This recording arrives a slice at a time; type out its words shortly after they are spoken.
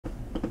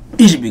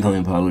You should be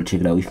coming Paulo.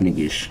 Check it out. We finna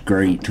get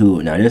straight to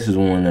it. Now this is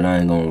one that I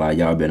ain't gonna lie,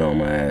 y'all been on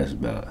my ass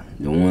about.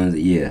 The ones,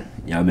 yeah,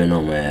 y'all been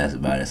on my ass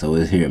about it. So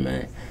it's here,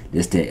 man.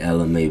 This the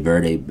LMA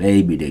Verde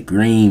Babii, the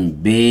green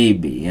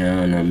baby. You know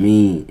what I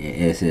mean?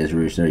 And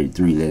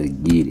SSRich33. Let's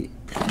get it.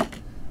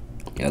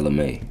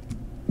 LMA.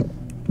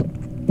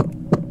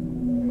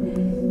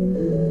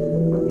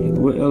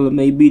 What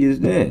LMA beat is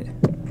that?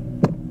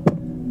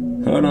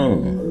 Hold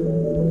on.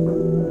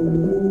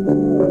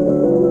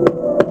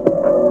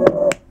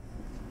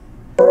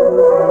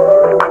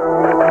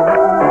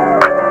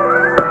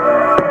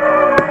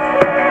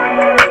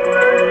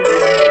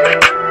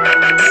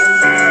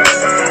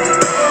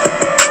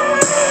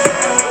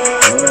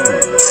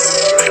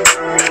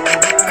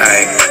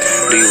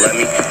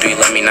 Do you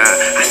love me not?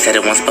 I said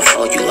it once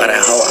before, you love that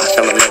hoe. I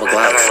fell in love with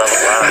Glock.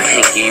 I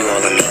can't give you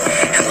all of me.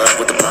 In love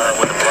with the blood,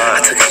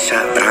 I took a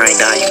shot, but I ain't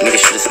die. You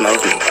niggas should've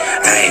smoked me.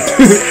 Ay,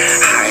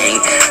 I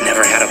ain't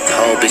never had a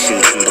pole, bitch, and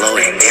didn't blow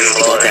it. He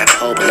bought that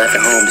pole, but left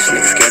it home. This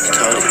nigga scared to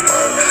tote it.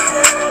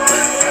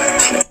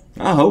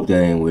 I hope that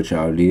ain't what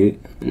y'all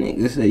did.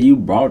 Nigga said you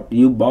bought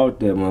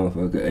that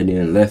motherfucker and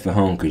then left it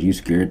home because you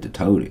scared to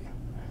tote it.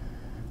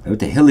 What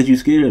the hell is you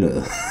scared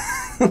of?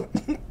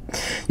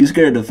 You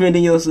scared of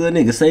defending yourself,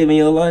 nigga, saving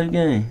your life,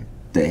 gang?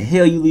 The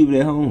hell you leave it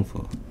at home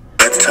for?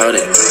 That's told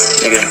it,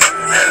 nigga.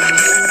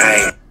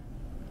 Ay,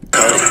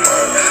 told it.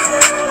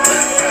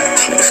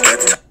 Nigga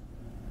scared to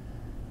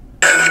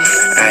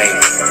ay,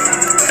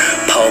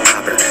 pole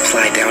popper,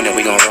 slide down, then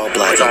we gon' roll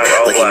block.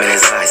 Look him in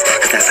his eyes,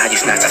 cause that's how you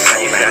snatch a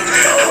soul.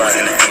 I was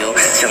in the field,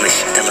 chillin'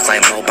 shit that look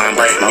like Mo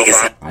Bamba.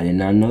 Niggas. I did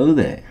not know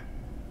that.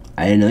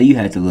 I didn't know you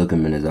had to look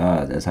him in his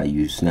eyes. That's how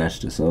you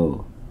snatch the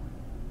soul.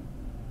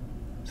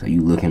 So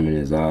you look him in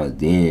his eyes,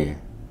 then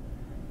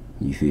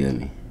you feel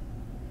me?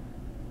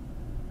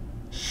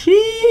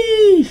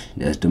 Sheesh,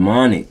 that's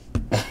demonic.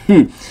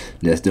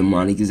 That's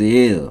demonic as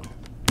hell.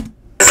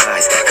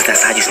 Cause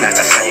that's how you snatch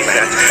a soul.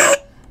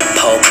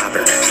 Pole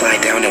popper,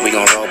 slide down, then we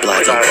gon' roll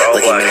block.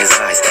 Look him in his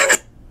eyes.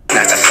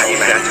 Snatch a soul.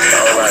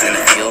 I was in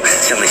the field,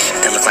 chillin' shit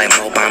that look like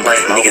Mo Bamba.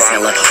 Niggas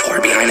hella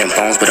hard behind them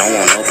phones, but don't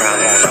want no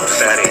problem. Bro,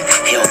 slapped it.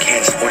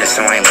 Hellcat sported,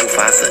 so I ain't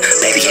Mufasa.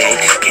 Baby, hey,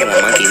 came with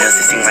monkey nuts,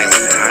 it seems like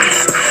Lou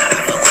Thomas.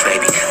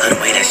 Baby, her the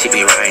way that she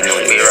be riding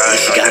on it.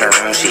 She got her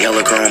own, she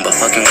hella grown, but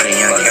fucking with a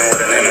youngin'.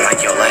 Nothing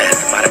like your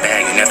last. Buy the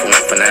bag, you never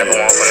want for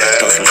nothing.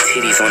 Throw some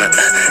titties on her,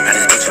 now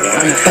this bitch a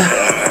woman.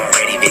 I'm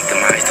already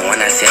victimized, the one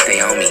that said they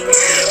own me.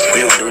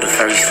 We don't do the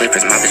furry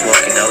slippers, my bitch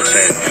walking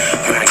Dolce.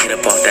 When I get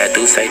up off that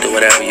do say, do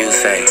whatever you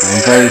say.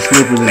 Furry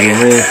slippers is a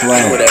red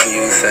flag. Do whatever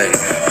you say.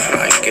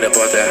 When I get up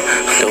off that,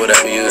 do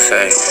whatever you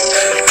say.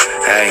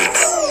 Hey.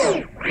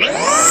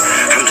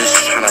 I'm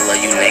just tryna love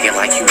you, nigga,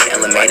 like you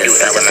elevator.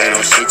 Suckers ain't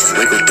no shit, just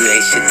wiggle through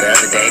they shit the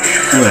other day.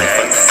 Like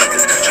fuck the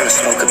suckers, tryna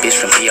smoke a bitch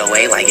from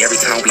BOA. Like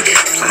every time we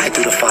slide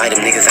through the fire,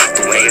 them niggas out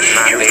the way.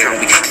 Every time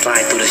we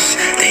slide through the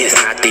the hit's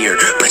not there.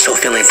 Put your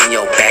feelings in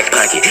your back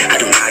pocket, I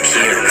do not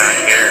care.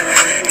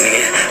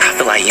 Nigga, I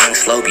feel like young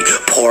Slowby.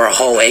 Pour a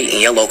whole 8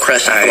 in yellow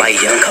crush, I feel like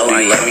young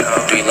Cody. You love me?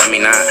 Do you love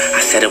me not? I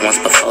said it once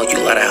before, you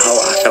love that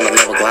hoe. I fell in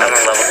love with Glock.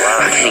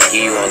 I can't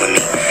give you all of me.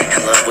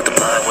 In love with the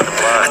blood,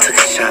 I took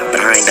a shot, but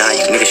I ain't die.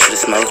 You niggas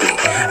should've smoked me.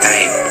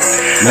 Ay,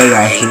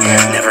 I ain't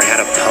never had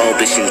a pole,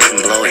 bitch, and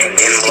didn't blow it.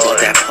 He bought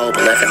that pole,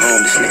 but left it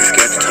home. This nigga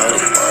scared to tote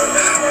it.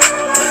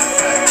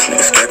 This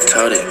nigga scared to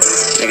tote it,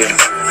 nigga.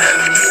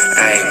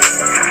 Ay.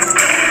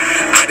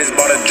 I just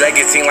bought a Drake,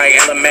 it seemed like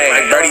LMA.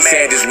 Like Birdie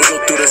said, just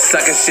wiggle through the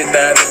sucking shit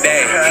the other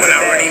day. When I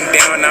run him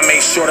down, I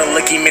made sure to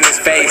look him in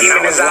his face.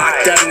 I was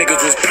locked up,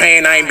 niggas was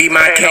praying I ain't beat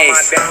my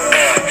case.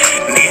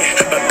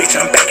 Nigga, but bitch,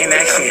 I'm back in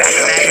action.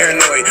 I'm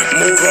paranoid,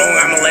 move wrong,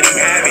 I'ma let him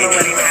have it.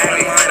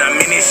 Frontline, I'm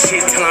in this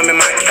shit till I'm in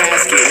my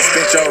casket.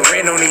 Spent your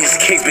rent on these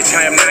kicks, bitch,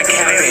 I am not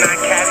capping.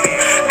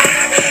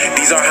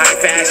 These are high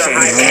fashion.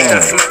 Ain't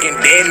not smoking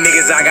dead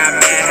niggas, I got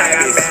bad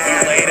habits. You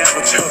laid up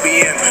with your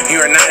BM, you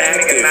are not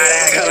active.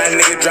 Tell that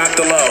nigga drop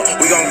the low,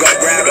 we gon' go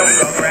grab him.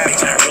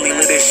 Bitch, I really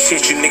live this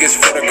shit, you niggas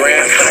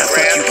photograph.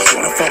 Fuck you,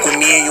 wanna fuck with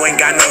me and you ain't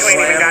got no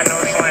slam.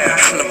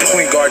 I'm the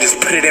point guard,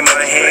 just put it in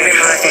my hand.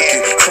 Fuck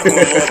you, fuck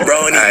with little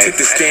bro and he took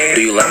the stand.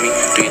 Do you love me?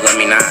 Do you love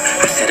me not?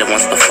 I said it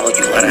once before,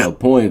 you love that. I'm a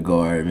point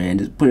guard, man.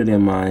 Just put it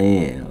in my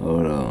hand.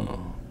 Hold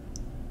on.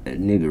 That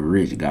nigga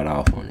Rich got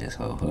off on this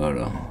hoe. Hold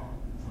on.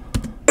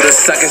 The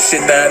sucking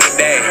shit the other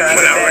day.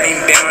 When I run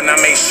him down, I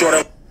make sure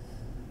to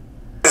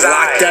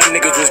locked up,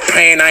 niggas was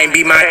praying I ain't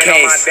beat my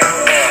case.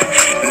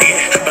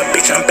 Nigga, but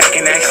bitch, I'm back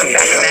in action.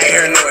 I'm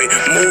paranoid,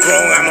 move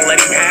wrong, I'ma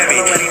let him have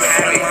it.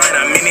 Frontline,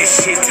 I'm in this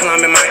shit till I'm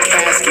in my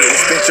casket.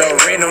 Spent your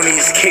rent on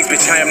these kicks,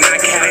 bitch, I am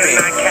not capping.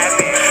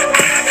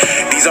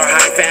 These are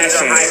high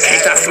fashion.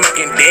 Ain't not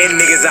smoking dead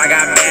niggas, I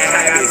got bad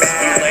habits.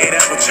 You laid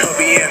up with your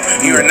BM,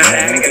 you are not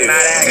active.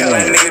 Tell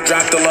that nigga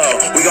drop the low,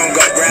 we gon'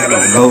 go grab him.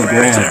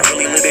 I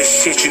really live this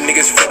shit, you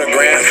niggas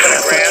photograph.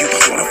 Fuck you,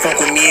 wanna fuck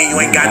with me and you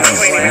ain't got no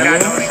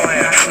slam.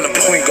 I'm the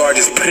point guard,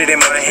 just put it in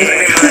my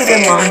hand.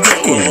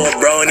 Little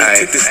bro and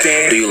he took the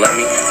stand. Do you love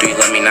me? Do you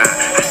love me not?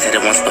 I said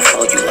it once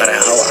before, you love that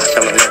hoe. I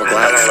fell in love with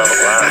Glock.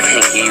 I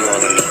can't give you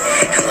all of me.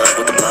 In love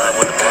with the blood,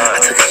 I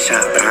took a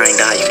shot, but I ain't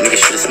nigga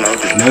should've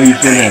smoked me. No, you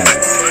shouldn't have.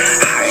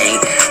 I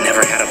ain't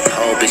never had a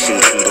pole, bitch, and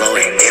didn't blow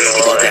it. He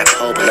bought that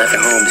pole, but left it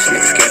home. This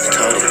nigga scared to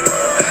tote it.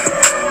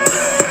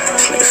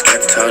 This nigga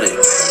scared to tote it.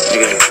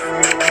 Nigga,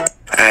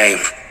 ayy.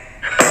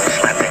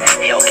 Slapping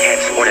Hellcat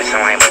sported, so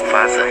I ain't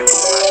Mufasa.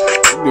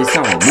 That bitch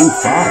sound like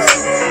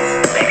Mufasa.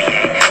 Baby,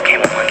 hey,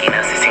 came with monkey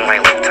nuts. It seemed like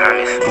Luke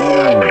Thomas.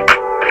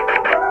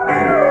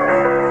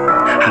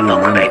 I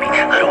fuck with baby,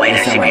 little way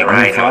that she be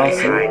riding on it.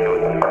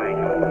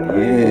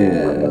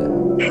 Yeah.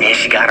 And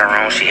she got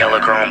her own, she hella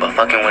grown, but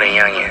fucking with a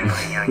youngin'.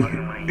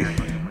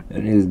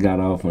 That nigga got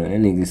off on it. That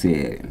nigga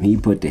said he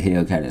put the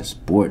Hellcat in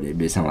sport. That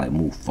bitch sound like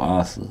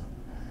Mufasa.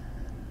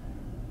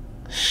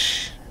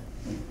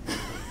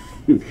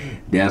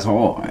 That's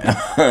hard.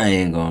 I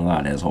ain't gonna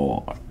lie, that's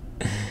hard.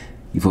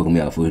 You fuck with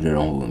me, I fuck with you,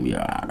 don't fuck with me,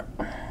 alright.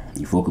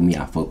 You fuck with me,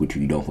 I fuck with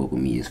you. You don't fuck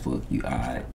with me, it's fuck you, alright.